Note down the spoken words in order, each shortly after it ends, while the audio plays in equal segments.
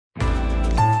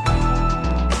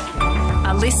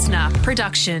listener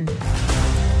production.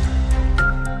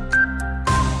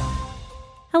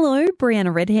 Hello,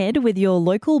 Brianna Redhead with your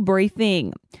local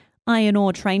briefing. Iron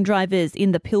ore train drivers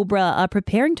in the Pilbara are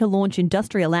preparing to launch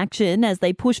industrial action as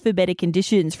they push for better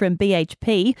conditions from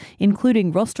BHP,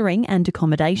 including rostering and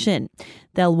accommodation.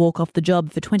 They'll walk off the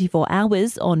job for 24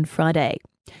 hours on Friday.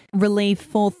 Relief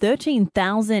for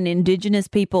 13,000 Indigenous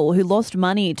people who lost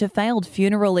money to failed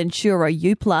funeral insurer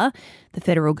Youpla. The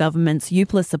federal government's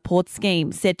Youpla support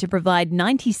scheme set to provide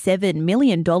 $97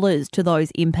 million to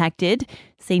those impacted.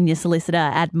 Senior solicitor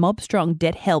at Mobstrong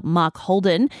Debt Help Mark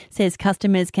Holden says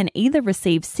customers can either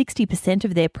receive 60%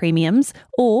 of their premiums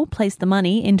or place the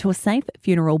money into a safe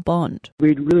funeral bond.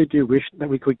 We really do wish that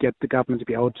we could get the government to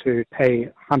be able to pay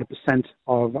 100%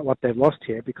 of what they've lost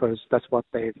here, because that's what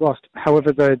they've lost.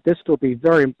 However, though, this will be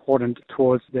very important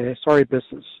towards their sorry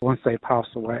business once they pass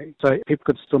away. So people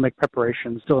could still make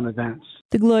preparations still in advance.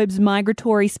 The globe's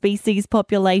migratory species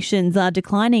populations are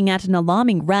declining at an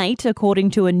alarming rate, according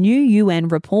to a new UN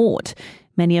report.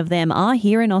 Many of them are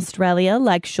here in Australia,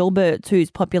 like shorebirds,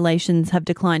 whose populations have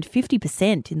declined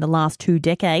 50% in the last 2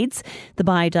 decades. The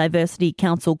Biodiversity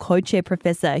Council co-chair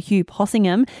Professor Hugh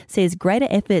Possingham says greater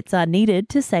efforts are needed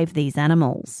to save these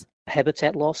animals.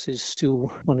 Habitat loss is still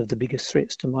one of the biggest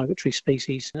threats to migratory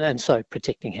species, and so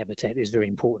protecting habitat is very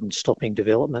important. Stopping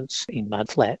developments in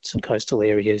mudflats and coastal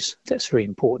areas, that's very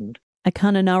important. A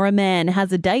Kununurra man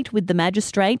has a date with the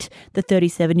magistrate. The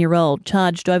 37-year-old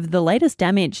charged over the latest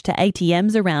damage to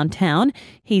ATMs around town.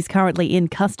 He's currently in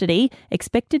custody,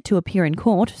 expected to appear in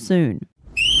court soon.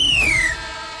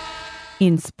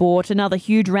 In sport, another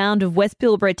huge round of West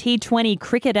Pilbara T20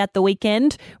 cricket at the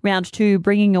weekend. Round 2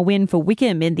 bringing a win for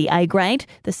Wickham in the A grade,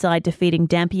 the side defeating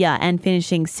Dampier and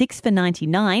finishing 6 for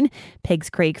 99.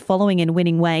 Peggs Creek following in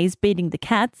winning ways, beating the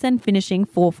Cats and finishing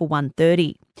 4 for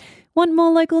 130. Want more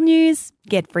local news?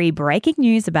 Get free breaking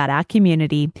news about our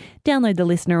community. Download the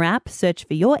Listener app, search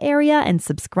for your area and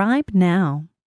subscribe now.